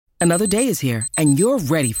Another day is here, and you're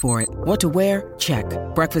ready for it. What to wear? Check.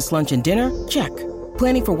 Breakfast, lunch, and dinner? Check.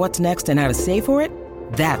 Planning for what's next and how to save for it?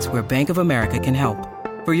 That's where Bank of America can help.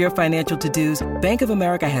 For your financial to-dos, Bank of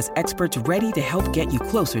America has experts ready to help get you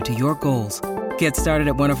closer to your goals. Get started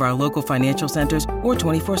at one of our local financial centers or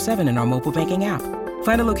 24/7 in our mobile banking app.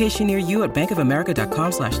 Find a location near you at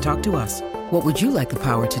bankofamerica.com/talktous. What would you like the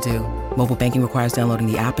power to do? Mobile banking requires downloading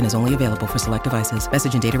the app and is only available for select devices.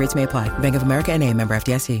 Message and data rates may apply. Bank of America N.A., member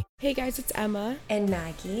FDIC. Hey guys, it's Emma. And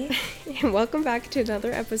Maggie. And welcome back to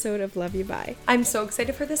another episode of Love You Bye. I'm so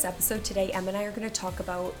excited for this episode today. Emma and I are going to talk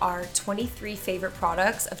about our 23 favorite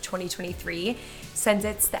products of 2023. Since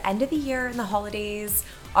it's the end of the year and the holidays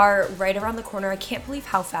are right around the corner, I can't believe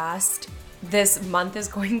how fast this month is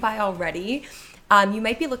going by already. You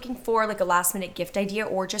might be looking for like a last minute gift idea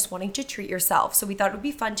or just wanting to treat yourself. So we thought it would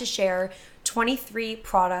be fun to share 23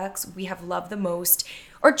 products we have loved the most,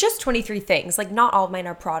 or just 23 things. Like not all of mine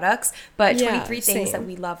are products, but 23 things that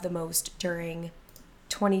we love the most during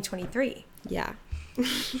 2023. Yeah.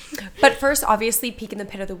 But first, obviously, peek in the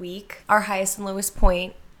pit of the week. Our highest and lowest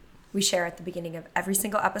point we share at the beginning of every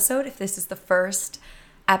single episode. If this is the first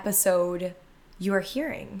episode you are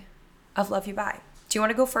hearing of Love You Bye. Do you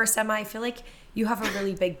want to go first, Emma? I feel like you have a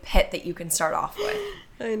really big pit that you can start off with.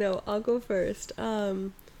 I know. I'll go first.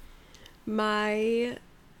 My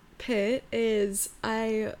pit is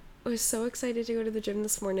I was so excited to go to the gym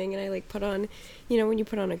this morning, and I like put on, you know, when you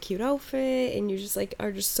put on a cute outfit and you just like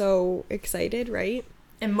are just so excited, right?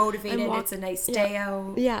 And motivated. It's a nice day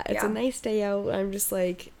out. Yeah, it's a nice day out. I'm just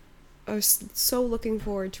like, I was so looking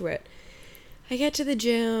forward to it. I get to the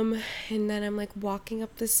gym and then I'm like walking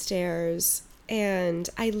up the stairs. And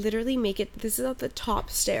I literally make it, this is at the top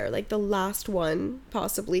stair, like the last one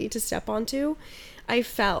possibly to step onto. I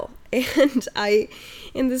fell. And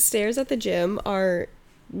the stairs at the gym are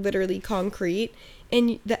literally concrete.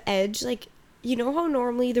 And the edge, like, you know how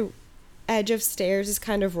normally the edge of stairs is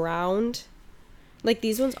kind of round? Like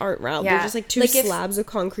these ones aren't round. Yeah. They're just like two slabs of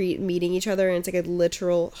concrete meeting each other, and it's like a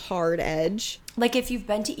literal hard edge. Like if you've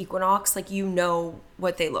been to Equinox, like you know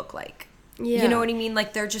what they look like. Yeah. You know what I mean?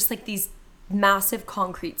 Like they're just like these massive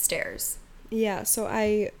concrete stairs. Yeah, so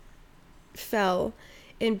I fell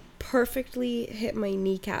and perfectly hit my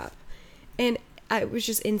kneecap, and I was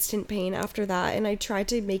just instant pain after that. And I tried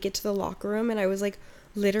to make it to the locker room, and I was like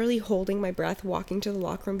literally holding my breath walking to the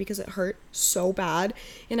locker room because it hurt so bad.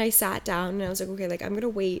 And I sat down and I was like, okay, like I'm gonna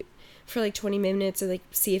wait for like 20 minutes and like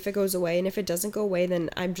see if it goes away, and if it doesn't go away then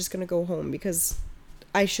I'm just gonna go home because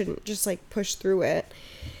I shouldn't just like push through it.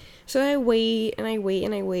 So I wait and I wait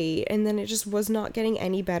and I wait, and then it just was not getting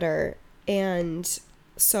any better. And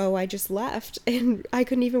so I just left, and I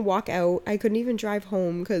couldn't even walk out. I couldn't even drive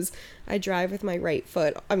home because I drive with my right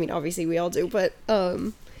foot. I mean, obviously we all do, but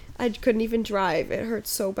I couldn't even drive. It hurt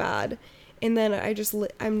so bad. And then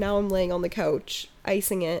I'm laying on the couch,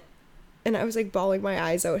 icing it, and I was like bawling my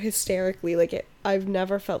eyes out hysterically. Like I've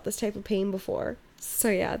never felt this type of pain before. So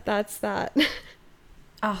yeah, that's that.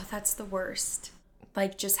 Oh, that's the worst.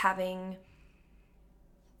 Like just having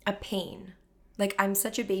a pain. Like I'm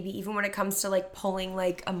such a baby, even when it comes to like pulling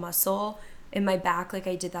like a muscle in my back. Like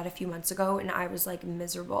I did that a few months ago and I was like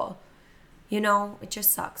miserable. You know, it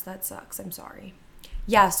just sucks. That sucks. I'm sorry.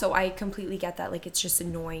 Yeah, so I completely get that. Like it's just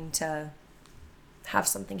annoying to have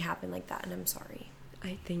something happen like that, and I'm sorry.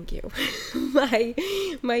 I thank you.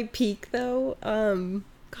 my peak though,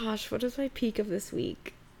 gosh, what is my peak of this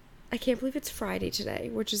week? I can't believe it's Friday today,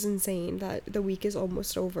 which is insane that the week is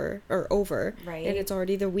almost over. Right. And it's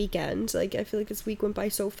already the weekend. Like, I feel like this week went by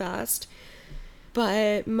so fast.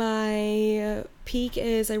 But my peak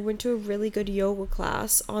is I went to a really good yoga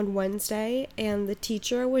class on Wednesday, and the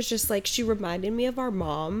teacher was just like, she reminded me of our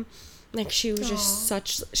mom. Like, she was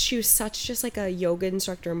such just like a yoga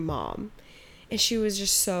instructor mom. And she was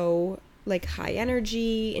just so like high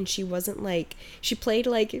energy, and she wasn't like, she played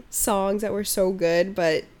like songs that were so good,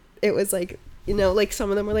 but it was like, you know, like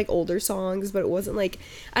some of them were like older songs, but it wasn't like,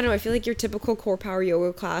 I don't know, I feel like your typical core power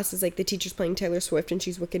yoga class is like the teacher's playing Taylor Swift and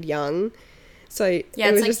she's wicked young. So it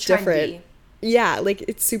was like just trendy. Different. Yeah, like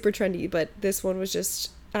it's super trendy, but this one was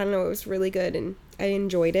just, I don't know, it was really good and I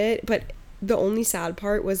enjoyed it. But the only sad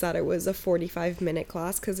part was that it was a 45-minute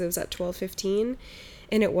class because it was at 12:15,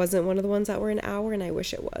 and it wasn't one of the ones that were an hour, and I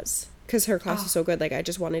wish it was because her class was so good. Like I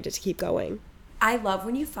just wanted it to keep going. I love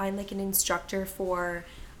when you find like an instructor for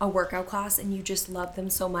a workout class and you just love them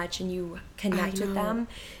so much and you connect with them.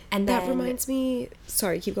 And that reminds me,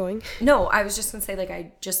 sorry, keep going. No, I was just gonna say, like,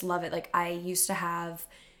 I just love it. Like I used to have,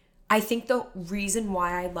 I think the reason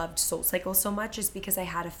why I loved SoulCycle so much is because I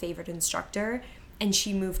had a favorite instructor and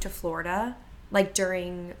she moved to Florida like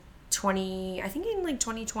during I think in like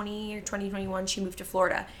 2020 or 2021, she moved to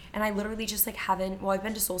Florida. And I literally just like haven't, well, I've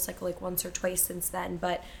been to SoulCycle like once or twice since then,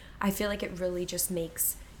 but I feel like it really just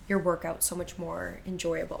makes your workout so much more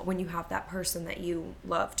enjoyable when you have that person that you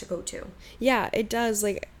love to go to. Yeah, it does.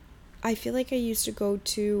 Like, I feel like I used to go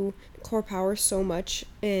to Core Power so much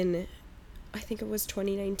in, I think it was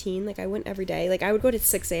 2019. Like, I went every day. Like, I would go to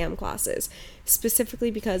 6 a.m. classes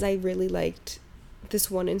specifically because I really liked this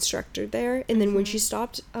one instructor there. And then when she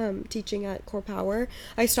stopped teaching at Core Power,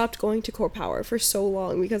 I stopped going to Core Power for so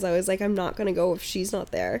long because I was like, I'm not gonna go if she's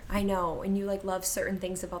not there. I know, and you like love certain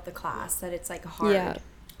things about the class that it's like hard. Yeah.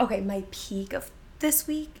 Okay, my peak of this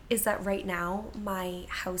week is that right now my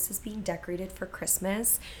house is being decorated for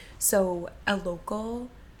Christmas. So a local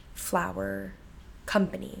flower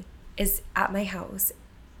company is at my house.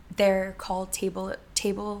 They're called Tulip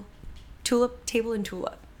and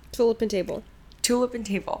Tulip. Tulip and Table. Tulip and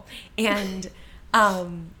Table. And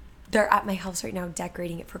they're at my house right now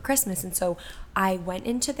decorating it for Christmas. And so I went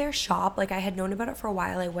into their shop. Like, I had known about it for a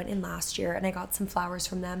while. I went in last year and I got some flowers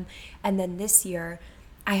from them. And then this year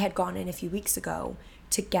I had gone in a few weeks ago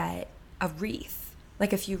to get a wreath,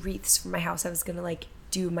 like a few wreaths for my house. I was going to like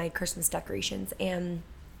do my Christmas decorations, and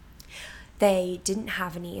they didn't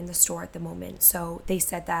have any in the store at the moment. So they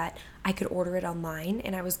said that I could order it online,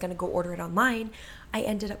 and I was going to go order it online. I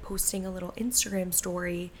ended up posting a little Instagram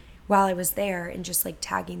story while I was there and just like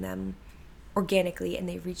tagging them organically, and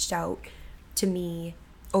they reached out to me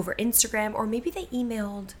over Instagram, or maybe they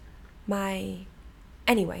emailed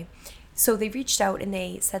anyway. So they reached out and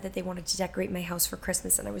they said that they wanted to decorate my house for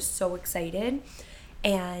Christmas, and I was so excited.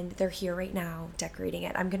 And they're here right now decorating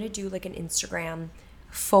it. I'm going to do like an Instagram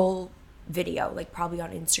full video, like probably on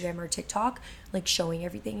Instagram or TikTok, like showing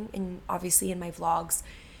everything. And obviously in my vlogs,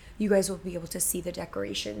 you guys will be able to see the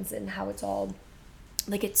decorations and how it's all,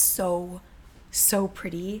 like, it's so, so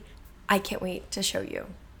pretty. I can't wait to show you.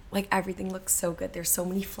 Like, everything looks so good. There's so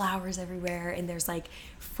many flowers everywhere, and there's like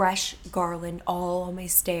fresh garland all on my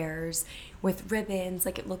stairs with ribbons.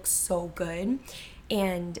 Like, it looks so good.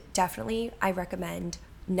 And definitely I recommend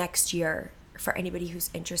next year for anybody who's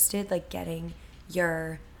interested, like getting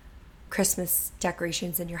your Christmas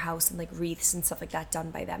decorations in your house and like wreaths and stuff like that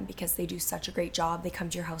done by them, because they do such a great job. They come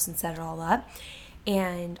to your house and set it all up.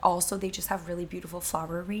 And also they just have really beautiful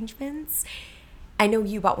flower arrangements. I know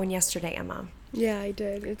you bought one yesterday, Emma. Yeah, I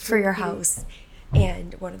did. It's for your house.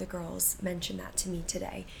 And one of the girls mentioned that to me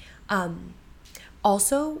today.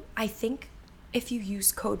 Also, I think if you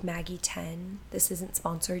use code Maggie10, this isn't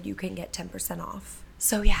sponsored, you can get 10% off.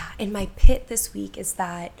 So yeah, and my pit this week is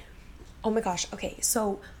that, oh my gosh, okay,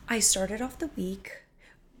 so I started off the week,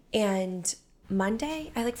 and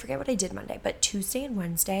Monday, I like forget what I did Monday, but Tuesday and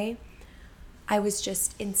Wednesday, I was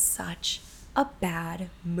just in such a bad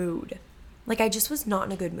mood. Like, I just was not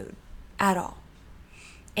in a good mood at all.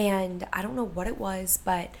 And I don't know what it was,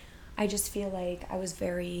 but I just feel like I was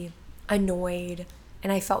very annoyed,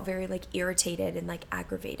 and I felt very like irritated and like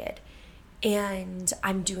aggravated. And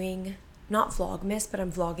I'm doing not Vlogmas, but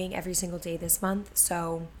I'm vlogging every single day this month.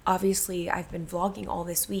 So obviously I've been vlogging all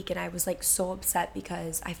this week, and I was like so upset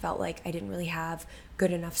because I felt like I didn't really have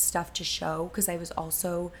good enough stuff to show, because I was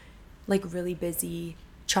also like really busy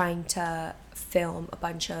trying to film a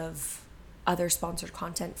bunch of other sponsored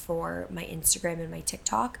content for my Instagram and my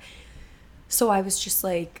TikTok. So I was just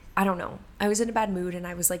like, I don't know. I was in a bad mood, and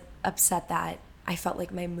I was like upset that I felt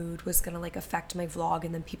like my mood was gonna like affect my vlog,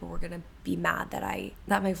 and then people were gonna be mad that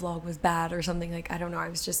my vlog was bad or something. Like, I don't know. I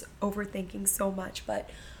was just overthinking so much, but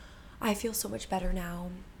I feel so much better now.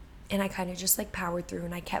 And I kind of just like powered through,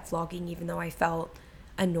 and I kept vlogging even though I felt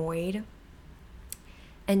annoyed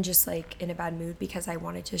and just like in a bad mood, because I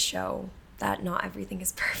wanted to show that not everything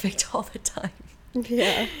is perfect all the time.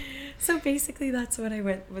 Yeah. So basically that's what I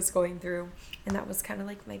was going through, and that was kind of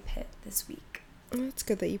like my pit this week. It's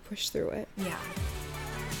good that you pushed through it. Yeah.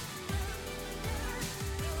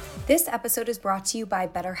 This episode is brought to you by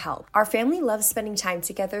BetterHelp. Our family loves spending time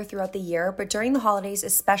together throughout the year, but during the holidays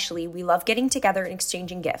especially, we love getting together and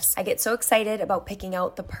exchanging gifts. I get so excited about picking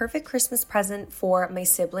out the perfect Christmas present for my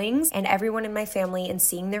siblings and everyone in my family, and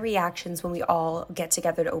seeing their reactions when we all get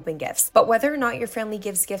together to open gifts. But whether or not your family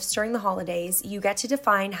gives gifts during the holidays, you get to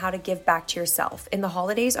define how to give back to yourself, and the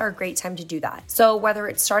holidays are a great time to do that. So whether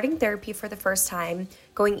it's starting therapy for the first time,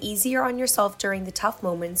 going easier on yourself during the tough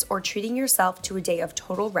moments, or treating yourself to a day of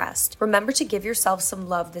total rest, remember to give yourself some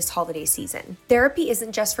love this holiday season. Therapy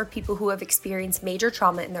isn't just for people who have experienced major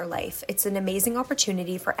trauma in their life. It's an amazing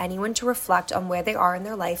opportunity for anyone to reflect on where they are in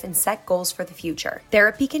their life and set goals for the future.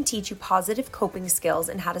 Therapy can teach you positive coping skills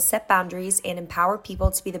and how to set boundaries and empower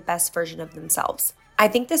people to be the best version of themselves. I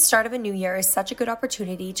think the start of a new year is such a good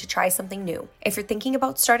opportunity to try something new. If you're thinking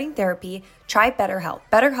about starting therapy, try BetterHelp.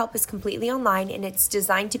 BetterHelp is completely online and it's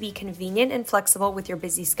designed to be convenient and flexible with your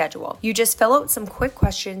busy schedule. You just fill out some quick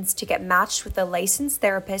questions to get matched with a licensed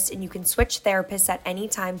therapist, and you can switch therapists at any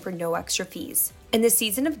time for no extra fees. In the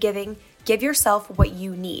season of giving, give yourself what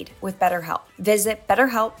you need with BetterHelp. Visit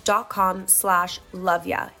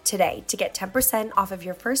betterhelp.com/lovya today to get 10% off of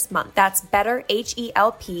your first month. That's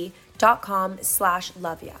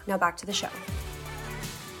betterhelp.com/lovya. Now back to the show.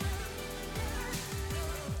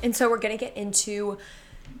 And so we're going to get into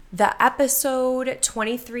the episode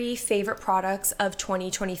 23 favorite products of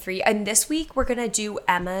 2023. And this week we're going to do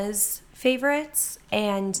Emma's favorites,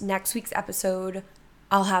 and next week's episode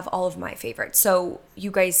I'll have all of my favorites. So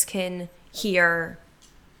you guys can hear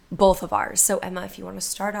both of ours. So Emma, if you want to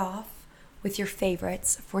start off with your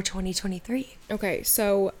favorites for 2023. Okay,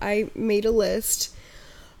 so I made a list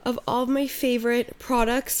of all of my favorite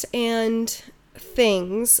products and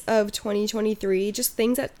things of 2023, just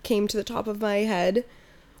things that came to the top of my head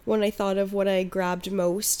when I thought of what I grabbed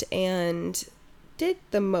most and did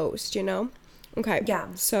the most, you know? Okay. Yeah.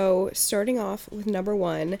 So starting off with number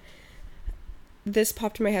one, this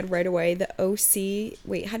popped in my head right away, the OC.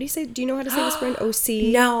 Wait, how do you say, do you know how to say this brand?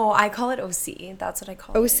 OC? No, I call it OC. That's what I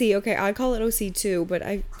call it. OC, okay. I call it OC too, but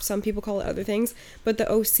some people call it other things. But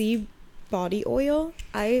the OC body oil,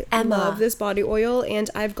 I love this body oil, and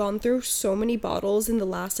I've gone through so many bottles in the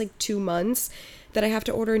last like 2 months that I have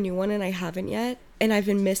to order a new one, and I haven't yet, and I've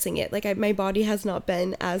been missing it. Like my body has not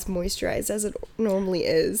been as moisturized as it normally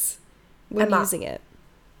is when using it.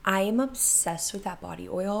 I am obsessed with that body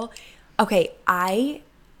oil. Okay, I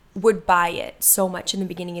would buy it so much in the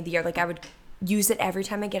beginning of the year. Like I would use it every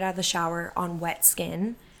time I get out of the shower on wet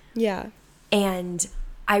skin. Yeah. And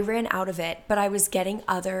I ran out of it, but I was getting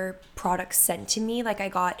other products sent to me. Like I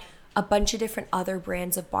got a bunch of different other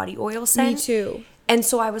brands of body oil sent. Me too. And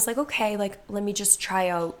so I was like, okay, like let me just try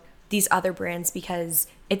out these other brands because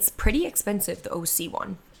it's pretty expensive, the OC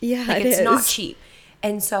one. Yeah, like it's not cheap.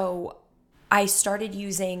 And so I started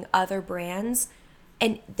using other brands,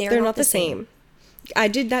 and they're not the same. I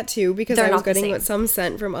did that too because I was getting some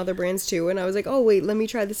scent from other brands too, and I was like, oh wait, let me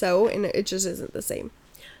try this out, and it just isn't the same.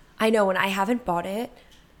 I know, and I haven't bought it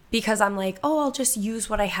because I'm like, oh, I'll just use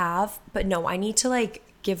what I have. But no, I need to like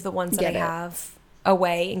give the ones that I have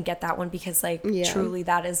away and get that one because like truly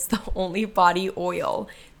that is the only body oil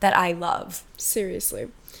that I love. Seriously.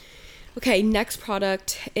 Okay, next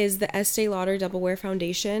product is the Estee Lauder Double Wear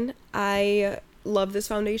Foundation. I love this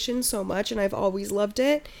foundation so much, and I've always loved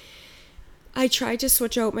it. I try to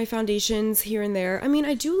switch out my foundations here and there. I mean,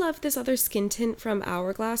 I do love this other skin tint from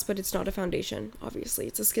Hourglass, but it's not a foundation. Obviously,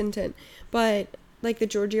 it's a skin tint. But like the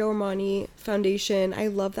Giorgio Armani foundation, I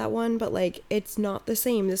love that one, but like it's not the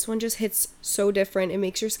same. This one just hits so different. It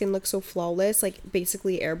makes your skin look so flawless, like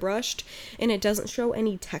basically airbrushed, and it doesn't show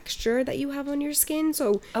any texture that you have on your skin.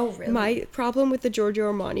 So my problem with the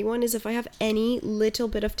Giorgio Armani one is if I have any little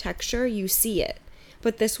bit of texture, you see it.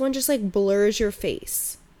 But this one just like blurs your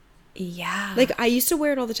face. Yeah. Like I used to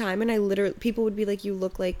wear it all the time, and I literally, people would be like, you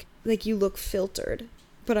look you look filtered,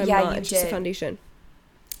 but I'm not. It's just a foundation.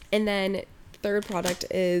 And then third product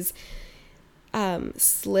is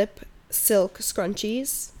Slip Silk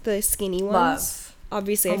Scrunchies, the skinny ones. Love.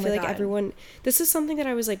 Obviously, I feel like everyone, this is something that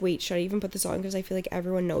I was like, wait, should I even put this on? Because I feel like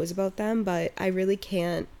everyone knows about them, but I really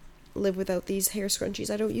can't live without these hair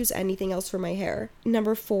scrunchies. I don't use anything else for my hair.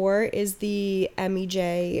 Number 4 is the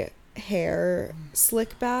MEJ hair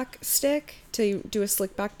slick back stick to do a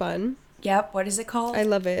slick back bun. Yep. What is it called? I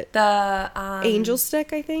love it. The Angel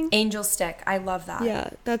Stick, I think. Angel Stick. I love that.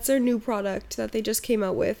 Yeah, that's their new product that they just came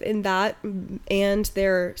out with. And that and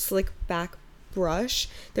their slick back brush.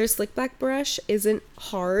 Their slick back brush isn't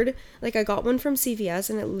hard. Like I got one from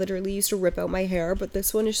CVS and it literally used to rip out my hair, but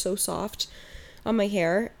this one is so soft on my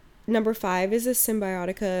hair. Number 5 is the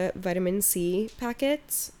Symbiotica vitamin C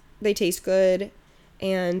packets. They taste good.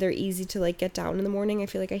 And they're easy to like get down in the morning. I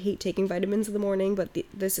feel like I hate taking vitamins in the morning, but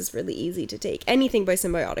this is really easy to take. Anything by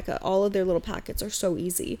Symbiotica. All of their little packets are so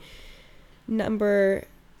easy. Number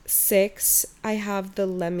 6, I have the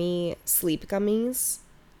Lemmy sleep gummies.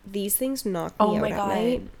 These things knock me out at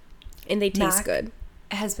night. And they taste good.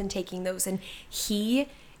 Has been taking those, and he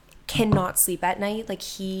cannot sleep at night. Like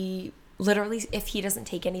he literally, if he doesn't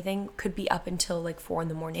take anything, could be up until like 4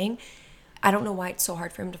 a.m. I don't know why it's so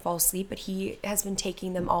hard for him to fall asleep, but he has been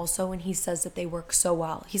taking them also, and he says that they work so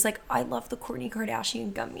well. He's like, I love the Kourtney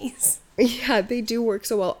Kardashian gummies. Yeah, they do work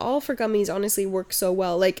so well. All for gummies honestly work so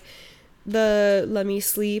well. Like the Lemmy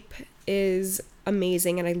Sleep is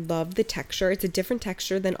amazing, and I love the texture. It's a different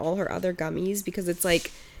texture than all her other gummies because it's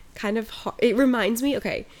like kind of hard. It reminds me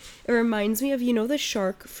of, you know, the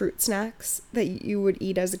shark fruit snacks that you would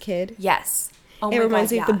eat as a kid? Yes. Oh It my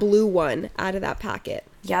reminds God, me of the blue one out of that packet.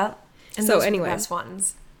 Yep. And So those are anyway. the best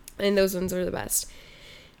ones. And those ones are the best.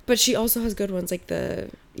 But she also has good ones like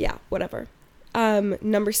whatever.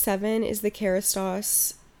 Number 7 is the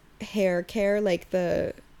Kerastase hair care.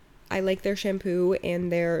 I like their shampoo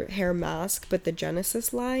and their hair mask, but the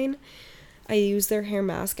Genesis line, I use their hair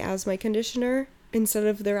mask as my conditioner instead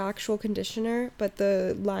of their actual conditioner. But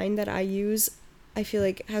the line that I use, I feel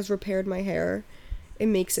like has repaired my hair. It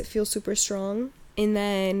makes it feel super strong. And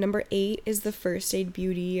then number 8 is the First Aid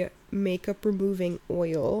Beauty makeup removing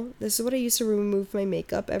oil. This is what I use to remove my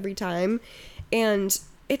makeup every time. And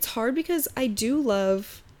it's hard because I do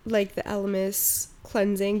love like the Elemis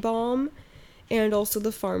cleansing balm and also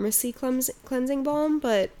the Pharmacy cleansing balm,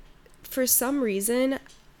 but for some reason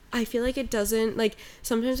I feel like it doesn't, like,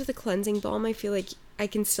 sometimes with the cleansing balm I feel like I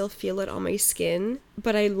can still feel it on my skin,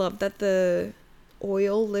 but I love that the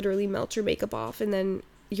oil literally melts your makeup off and then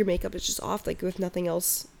your makeup is just off, like, with nothing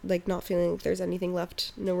else, like, not feeling like there's anything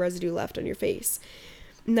left, no residue left on your face.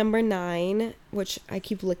 Number 9, which I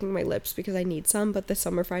keep licking my lips because I need some, but the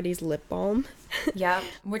Summer Fridays lip balm. Yep.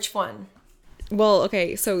 Which one? Well,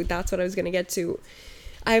 okay, so that's what I was gonna get to.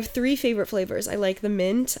 I have 3 favorite flavors. I like the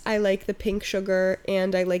mint, I like the pink sugar,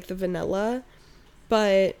 and I like the vanilla.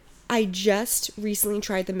 But I just recently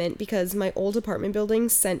tried the mint because my old apartment building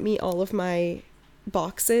sent me all of my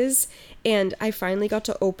boxes, and I finally got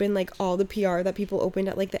to open like all the PR that people opened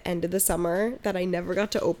at like the end of the summer that I never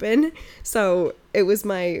got to open. So it was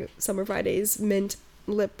my Summer Fridays mint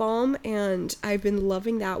lip balm, and I've been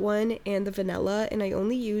loving that one and the vanilla, and I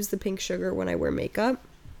only use the pink sugar when I wear makeup,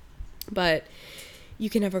 but you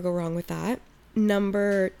can never go wrong with that.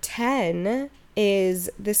 Number 10 is,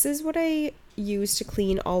 this is what I use to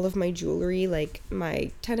clean all of my jewelry, like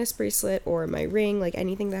my tennis bracelet or my ring, like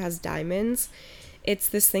anything that has diamonds. It's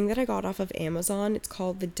this thing that I got off of Amazon. It's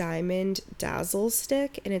called the Diamond Dazzle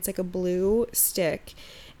Stick, and it's like a blue stick,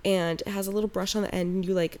 and it has a little brush on the end, and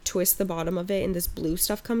you like twist the bottom of it and this blue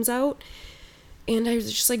stuff comes out, and I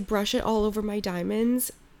just like brush it all over my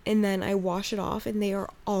diamonds, and then I wash it off, and they are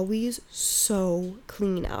always so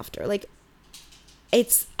clean after. Like,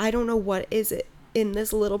 it's, I don't know what is it in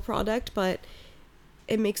this little product, but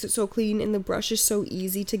it makes it so clean, and the brush is so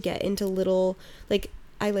easy to get into little, like,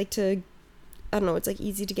 I don't know, it's like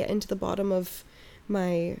easy to get into the bottom of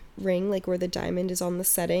my ring, like where the diamond is on the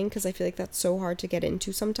setting, because I feel like that's so hard to get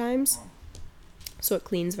into sometimes. So it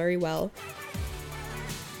cleans very well.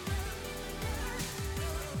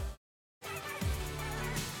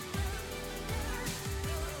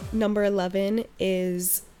 Number 11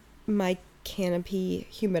 is my Canopy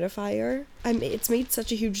humidifier. It's made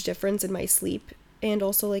such a huge difference in my sleep and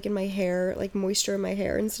also like in my hair, like moisture in my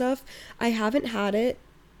hair and stuff. I haven't had it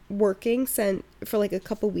working for like a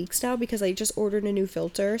couple weeks now because I just ordered a new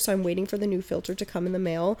filter, so I'm waiting for the new filter to come in the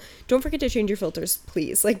mail. Don't forget to change your filters,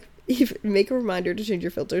 please. Like, make a reminder to change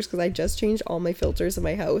your filters, because I just changed all my filters in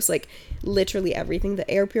my house, like literally everything.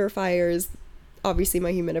 The air purifiers, obviously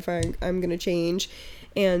my humidifier I'm gonna change,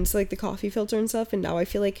 and so like the coffee filter and stuff, and now I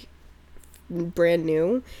feel like brand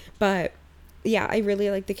new. But yeah, I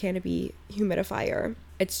really like the Canopy humidifier.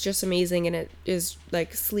 It's just amazing, and it is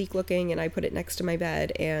like sleek looking, and I put it next to my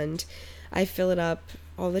bed and I fill it up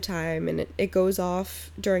all the time, and it goes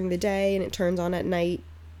off during the day and it turns on at night.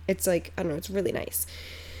 It's like, I don't know, it's really nice.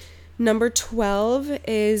 Number 12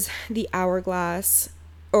 is the Hourglass,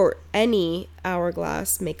 or any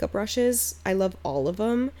Hourglass makeup brushes. I love all of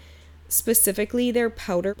them, specifically their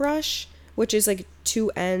powder brush, which is like 2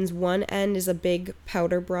 ends. One end is a big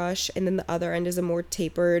powder brush, and then the other end is a more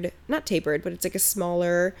not tapered, but it's like a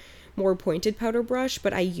smaller, more pointed powder brush.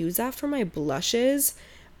 But I use that for my blushes.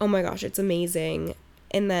 Oh my gosh, it's amazing.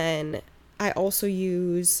 And then I also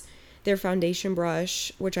use their foundation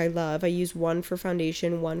brush, which I love. I use one for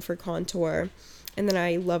foundation, one for contour, and then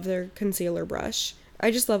I love their concealer brush. I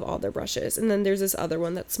just love all their brushes. And then there's this other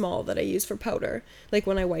one that's small that I use for powder, like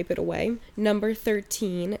when I wipe it away. Number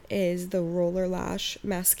 13 is the Roller Lash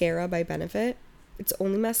Mascara by Benefit. It's the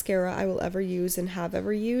only mascara I will ever use and have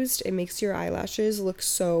ever used. It makes your eyelashes look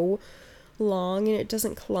so long and it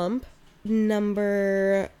doesn't clump.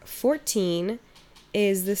 Number 14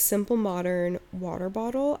 is the Simple Modern water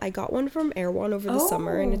bottle. I got one from Erewhon over the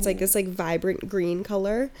summer, and it's like this like vibrant green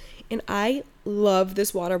color, and I love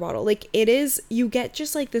this water bottle. Like, it is, you get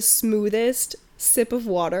just like the smoothest sip of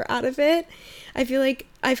water out of it. I feel like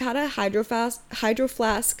I've had a Hydro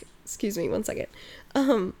Flask, excuse me, one second.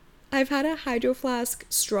 I've had a Hydro Flask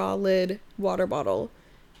straw lid water bottle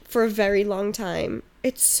for a very long time.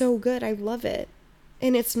 It's so good. I love it.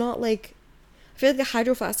 And it's not like, I feel like the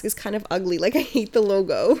Hydro Flask is kind of ugly. Like, I hate the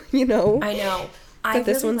logo, you know? I know. But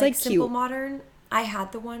this one's like Simple cute. Modern. I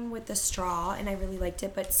had the one with the straw and I really liked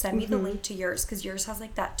it, but send me the link to yours because yours has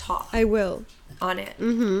like that top I will. on it.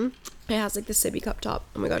 It has like the sippy cup top.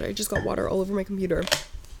 Oh my god, I just got water all over my computer.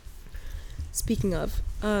 Speaking of.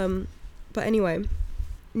 But anyway,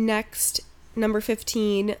 next, number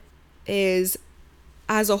 15 is,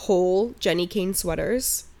 as a whole, Jenny Kane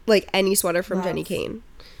sweaters. Like, any sweater from Jenny Kane.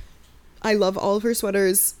 I love all of her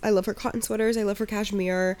sweaters. I love her cotton sweaters. I love her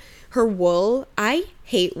cashmere. Her wool. I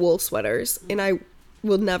hate wool sweaters, and I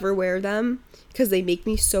will never wear them because they make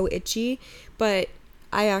me so itchy. But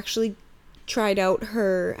I actually tried out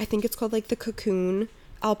her, I think it's called like the Cocoon,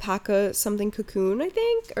 alpaca something cocoon, I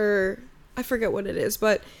think, or I forget what it is.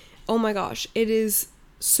 But oh my gosh, it is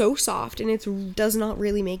so soft, and it does not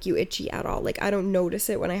really make you itchy at all. Like, I don't notice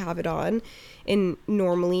it when I have it on. And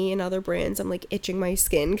normally in other brands, I'm like itching my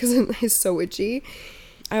skin because it's so itchy.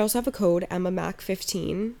 I also have a code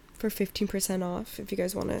EmmaMac15 for 15% off if you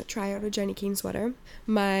guys want to try out a Jenny Kane sweater.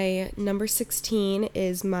 My number 16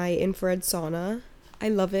 is my infrared sauna. I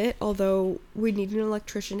love it, although we need an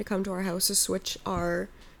electrician to come to our house to switch our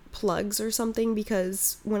plugs or something,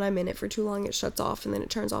 because when I'm in it for too long it shuts off and then it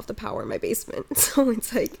turns off the power in my basement. So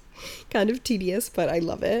it's like kind of tedious, but I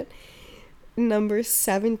love it. Number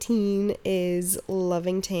 17 is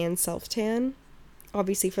Loving Tan Self Tan,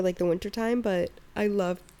 obviously for like the winter time, but I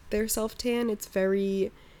love their self tan. It's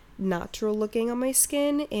very natural looking on my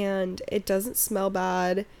skin and it doesn't smell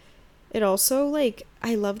bad. It also, like,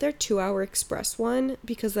 I love their 2-hour express one,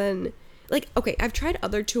 because then, like, okay, I've tried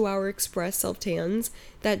other 2-hour express self tans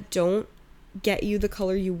that don't get you the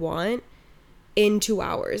color you want in 2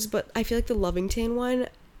 hours, but I feel like the Loving Tan one,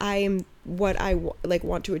 I am what I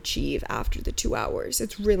want to achieve after the 2 hours.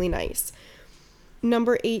 It's really nice.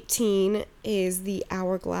 Number 18 is the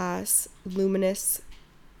Hourglass Luminous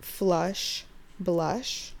Flush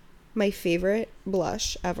Blush. My favorite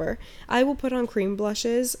blush ever. I will put on cream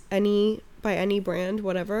blushes, by any brand,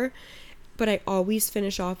 whatever, but I always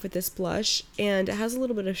finish off with this blush, and it has a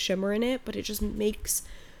little bit of shimmer in it, but it just makes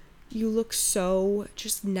you look so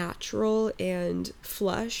just natural and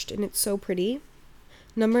flushed, and it's so pretty.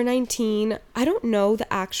 Number 19, I don't know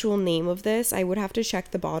the actual name of this. I would have to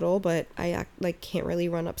check the bottle, but I can't really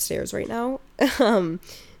run upstairs right now.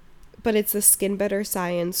 But it's the Skin Better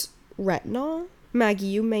Science Retinol. Maggie,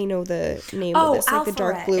 you may know the name of this, like the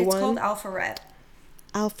dark blue one. It's called Alpha-Ret.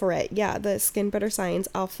 Alpha-Ret, yeah, the Skin Better Science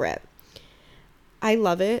Alpha-Ret. I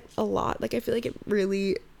love it a lot. Like, I feel like it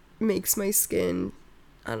really makes my skin,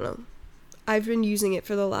 I don't know. I've been using it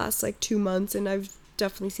for the last 2 months, and I've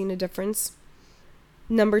definitely seen a difference.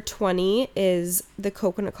 Number 20 is the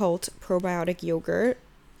Coconut Cult Probiotic Yogurt.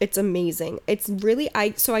 It's amazing. It's really, I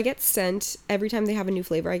get sent, every time they have a new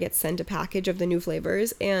flavor, I get sent a package of the new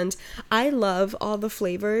flavors, and I love all the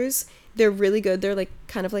flavors. They're really good. They're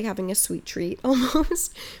kind of like having a sweet treat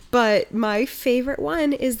almost. But my favorite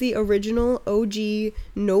one is the original OG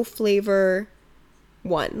no flavor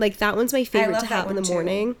one. That one's my favorite to have in the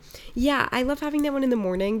morning. Yeah, I love having that one in the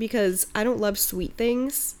morning because I don't love sweet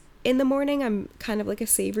things in the morning. I'm kind of like a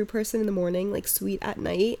savory person in the morning, sweet at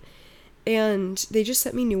night. And they just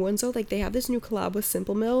sent me new ones though. They have this new collab with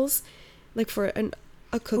Simple Mills, for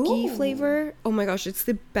a cookie flavor. Oh my gosh, it's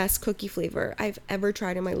the best cookie flavor I've ever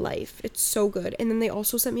tried in my life. It's so good. And then they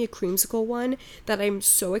also sent me a creamsicle one that I'm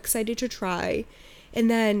so excited to try. And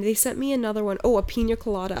then they sent me another one. Oh, a pina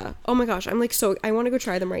colada. Oh my gosh, I'm I want to go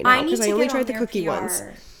try them right now because I only tried the cookie ones.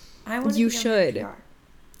 You should.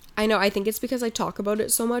 I know, I think it's because I talk about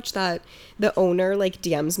it so much that the owner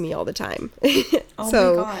DMs me all the time.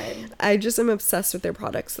 So my God. I just am obsessed with their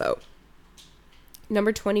products though.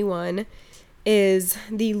 Number 21 is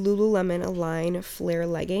the Lululemon Align Flare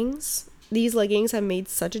leggings. These leggings have made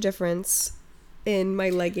such a difference in my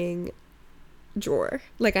legging drawer.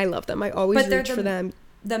 I love them. I always reach for them.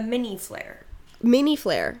 The mini flare. Mini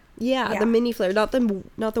flare. Yeah, the mini flare. Not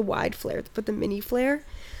the wide flare, but the mini flare.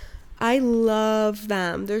 I love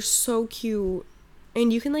them. They're so cute.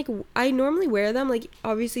 And you can I normally wear them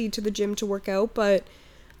obviously to the gym to work out, but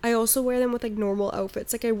I also wear them with normal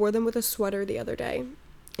outfits. I wore them with a sweater the other day,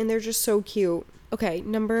 and they're just so cute. Okay,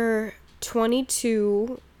 number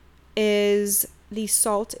 22 is the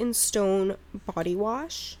Salt and Stone body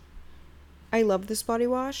wash. I love this body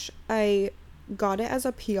wash. I got it as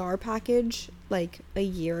a PR package a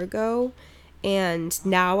year ago. And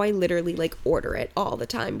now I literally order it all the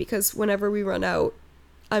time because whenever we run out,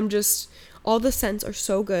 all the scents are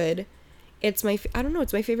so good. It's my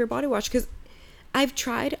favorite body wash because I've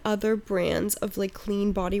tried other brands of like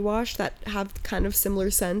clean body wash that have kind of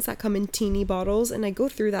similar scents that come in teeny bottles, and I go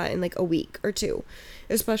through that in like a week or two,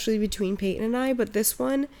 especially between Peyton and I. But this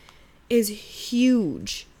one is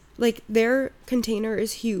huge. Like, their container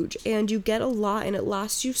is huge, and you get a lot, and it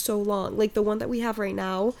lasts you so long. Like, the one that we have right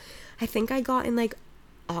now, I think I got in like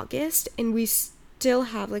August, and we still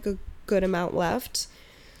have like a good amount left,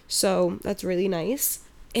 so that's really nice.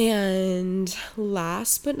 And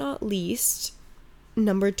last but not least,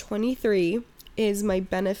 number 23 is my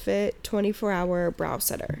Benefit 24-hour brow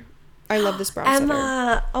setter. I love this brow setter.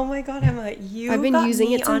 Emma, oh my god, Emma, I've been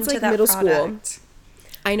using it since like middle school.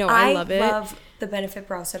 I know, I love it. I love the Benefit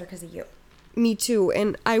brow setter because of you. Me too,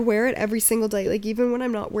 and I wear it every single day. Like, even when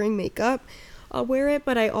I'm not wearing makeup, I'll wear it,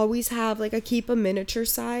 but I always have like, I keep a miniature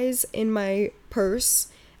size in my purse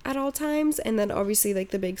at all times, and then obviously like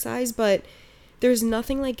the big size, but there's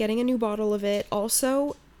nothing like getting a new bottle of it.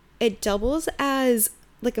 Also, it doubles as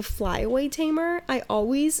like a flyaway tamer. I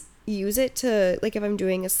always use it to, like, if I'm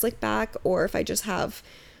doing a slick back or if I just have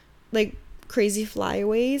like crazy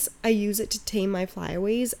flyaways, I use it to tame my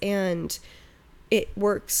flyaways, and it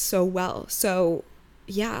works so well. So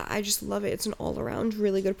yeah, I just love it. It's an all-around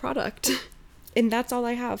really good product. And that's all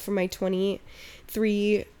I have for my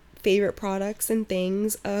 23 favorite products and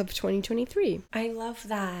things of 2023. I love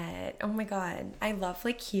that. Oh my god, I love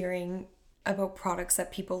like hearing about products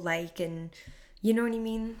that people like, and you know what I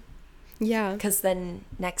mean? Yeah, because then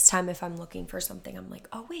next time if I'm looking for something, I'm like,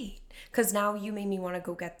 oh wait, because now you made me want to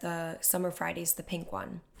go get the Summer Fridays, the pink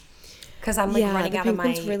one, because I'm like running out of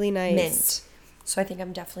my really nice. mint. So I think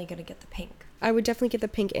I'm definitely gonna get the pink. I would definitely get the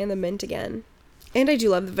pink and the mint again, and I do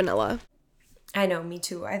love the vanilla. I know, me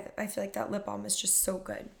too. I feel like that lip balm is just so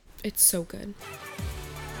good. It's so good.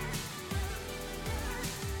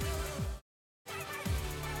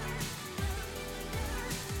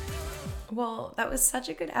 Well, that was such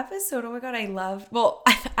a good episode. Oh my god,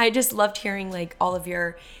 I just loved hearing like all of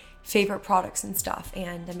your favorite products and stuff,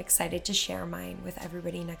 and I'm excited to share mine with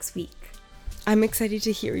everybody next week. I'm excited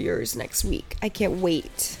to hear yours next week. I can't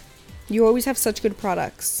wait. You always have such good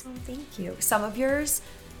products. Oh, thank you. Some of yours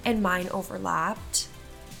and mine overlapped.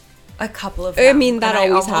 A couple of them. I mean, that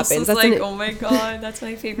always happens. That's like, oh my god, that's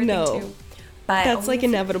my favorite thing too. But that's like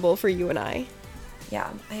inevitable for you and I. Yeah,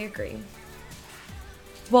 I agree.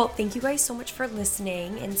 Well, thank you guys so much for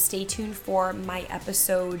listening, and stay tuned for my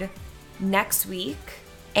episode next week.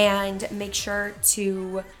 And make sure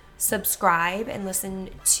to subscribe and listen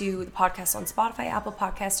to the podcast on Spotify, Apple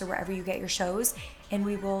Podcasts, or wherever you get your shows. And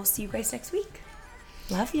we will see you guys next week.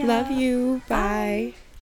 Love you. Love you. Bye. Bye.